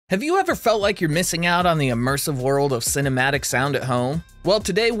Have you ever felt like you're missing out on the immersive world of cinematic sound at home? Well,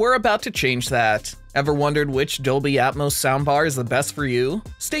 today we're about to change that. Ever wondered which Dolby Atmos soundbar is the best for you?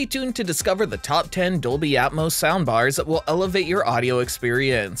 Stay tuned to discover the top 10 Dolby Atmos soundbars that will elevate your audio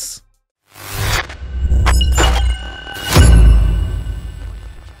experience.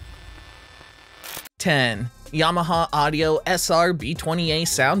 10. Yamaha Audio SR B20A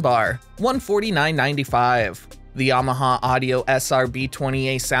Soundbar, $149.95. The Yamaha Audio SR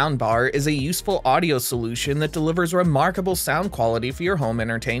B20A Soundbar is a useful audio solution that delivers remarkable sound quality for your home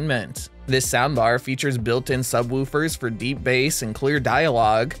entertainment. This soundbar features built-in subwoofers for deep bass and clear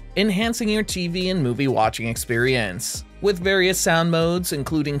dialogue, enhancing your TV and movie watching experience. With various sound modes,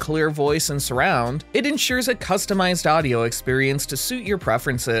 including clear voice and surround, it ensures a customized audio experience to suit your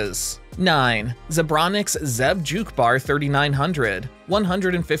preferences. 9. Zebronics Zeb Jukebar 3900,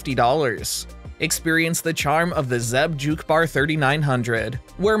 $150. Experience the charm of the Zeb Jukebar 3900,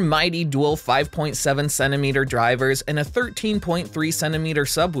 where mighty dual 5.7cm drivers and a 13.3cm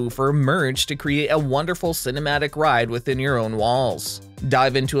subwoofer merge to create a wonderful cinematic ride within your own walls.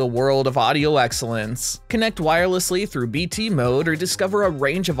 Dive into a world of audio excellence. Connect wirelessly through BT mode or discover a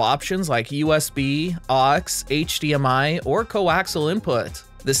range of options like USB, aux, HDMI, or coaxial input.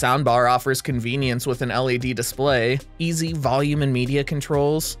 The soundbar offers convenience with an LED display, easy volume and media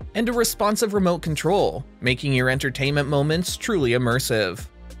controls, and a responsive remote control, making your entertainment moments truly immersive.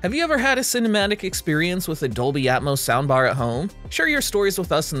 Have you ever had a cinematic experience with a Dolby Atmos soundbar at home? Share your stories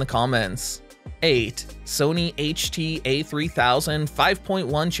with us in the comments. 8. Sony HT-A3000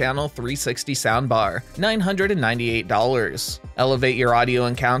 5.1 channel 360 soundbar, $998. Elevate your audio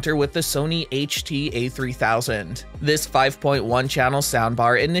encounter with the Sony HT-A3000. This 5.1 channel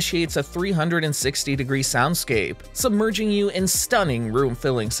soundbar initiates a 360-degree soundscape, submerging you in stunning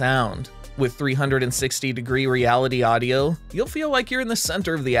room-filling sound. With 360-degree reality audio, you'll feel like you're in the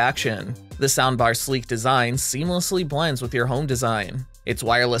center of the action. The soundbar's sleek design seamlessly blends with your home design. Its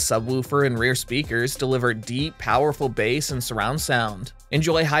wireless subwoofer and rear speakers deliver deep, powerful bass and surround sound.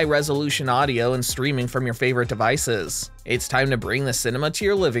 Enjoy high-resolution audio and streaming from your favorite devices. It's time to bring the cinema to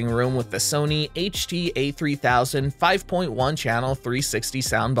your living room with the Sony HT-A3000 5.1 channel 360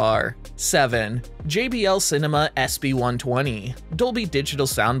 soundbar. 7. JBL Cinema SB120 Dolby Digital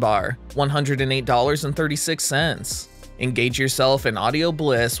Soundbar, $108.36. Engage yourself in audio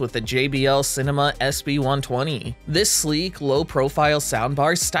bliss with the JBL Cinema SB120. This sleek, low-profile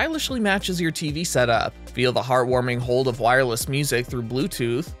soundbar stylishly matches your TV setup. Feel the heartwarming hold of wireless music through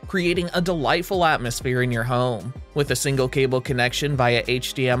Bluetooth, creating a delightful atmosphere in your home. With a single cable connection via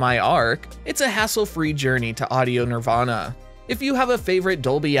HDMI ARC, it's a hassle-free journey to audio nirvana. If you have a favorite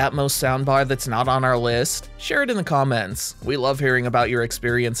Dolby Atmos soundbar that's not on our list, share it in the comments. We love hearing about your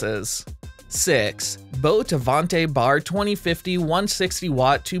experiences. 6. Bose Avante Bar 2050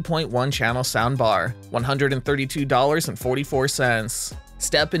 160-watt 2.1 channel soundbar, $132.44.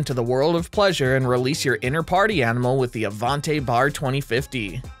 Step into the world of pleasure and release your inner party animal with the Avante Bar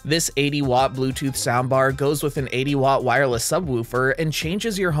 2050. This 80-watt Bluetooth soundbar goes with an 80-watt wireless subwoofer and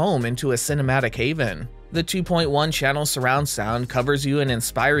changes your home into a cinematic haven. The 2.1 channel surround sound covers you in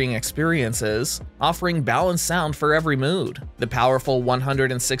inspiring experiences, offering balanced sound for every mood. The powerful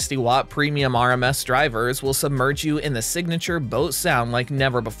 160-watt premium RMS drivers will submerge you in the signature Bose sound like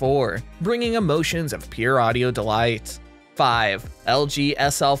never before, bringing emotions of pure audio delight. 5. LG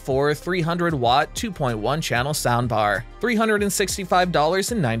SL4 300-watt 2.1 channel soundbar,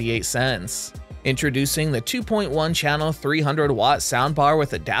 $365.98. Introducing the 2.1 channel 300-watt soundbar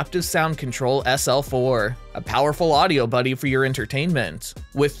with adaptive sound control SL4, a powerful audio buddy for your entertainment.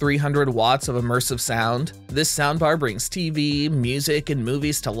 With 300 watts of immersive sound, this soundbar brings TV, music, and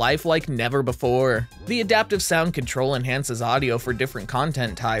movies to life like never before. The adaptive sound control enhances audio for different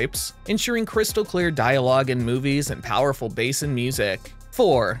content types, ensuring crystal clear dialogue in movies and powerful bass in music.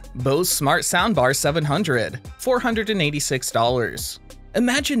 4. Bose Smart Soundbar 700, $486.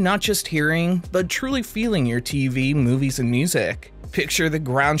 Imagine not just hearing, but truly feeling your TV, movies, and music. Picture the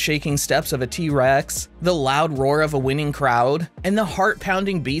ground-shaking steps of a T-Rex, the loud roar of a winning crowd, and the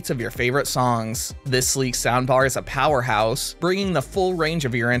heart-pounding beats of your favorite songs. This sleek soundbar is a powerhouse, bringing the full range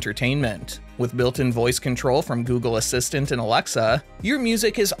of your entertainment. With built-in voice control from Google Assistant and Alexa, your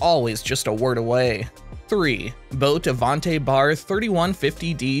music is always just a word away. 3. Bose Avante Bar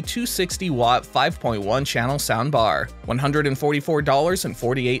 3150D 260-watt 5.1 channel soundbar,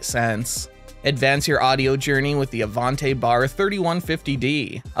 $144.48. Advance your audio journey with the Avante Bar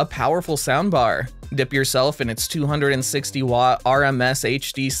 3150D, a powerful soundbar. Dip yourself in its 260-watt RMS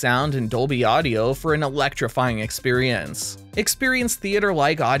HD sound and Dolby audio for an electrifying experience. Experience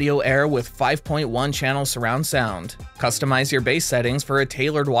theater-like audio air with 5.1 channel surround sound. Customize your bass settings for a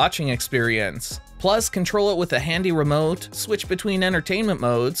tailored watching experience. Plus, control it with a handy remote, switch between entertainment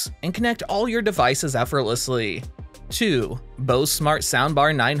modes, and connect all your devices effortlessly. 2. Bose Smart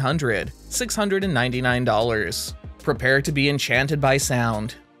Soundbar 900, $699. Prepare to be enchanted by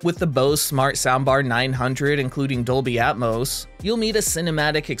sound. With the Bose Smart Soundbar 900 including Dolby Atmos, you'll meet a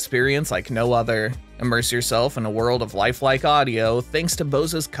cinematic experience like no other. Immerse yourself in a world of lifelike audio thanks to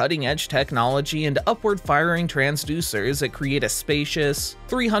Bose's cutting-edge technology and upward-firing transducers that create a spacious,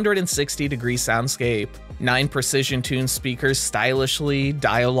 360-degree soundscape. 9 precision-tuned speakers stylishly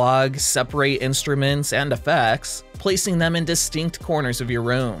dialogue, separate instruments and effects, placing them in distinct corners of your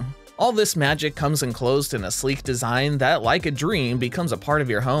room. All this magic comes enclosed in a sleek design that, like a dream, becomes a part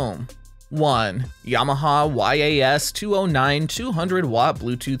of your home. 1. Yamaha YAS 209 200-watt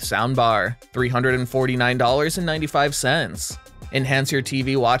Bluetooth soundbar, $349.95. Enhance your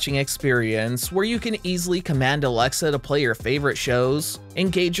TV watching experience, where you can easily command Alexa to play your favorite shows,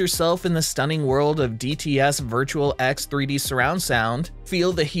 engage yourself in the stunning world of DTS Virtual X 3D surround sound,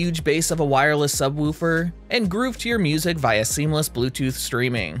 feel the huge bass of a wireless subwoofer, and groove to your music via seamless Bluetooth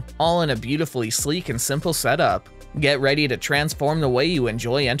streaming, all in a beautifully sleek and simple setup. Get ready to transform the way you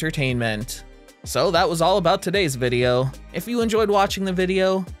enjoy entertainment. So that was all about today's video. If you enjoyed watching the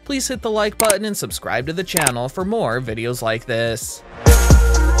video, please hit the like button and subscribe to the channel for more videos like this.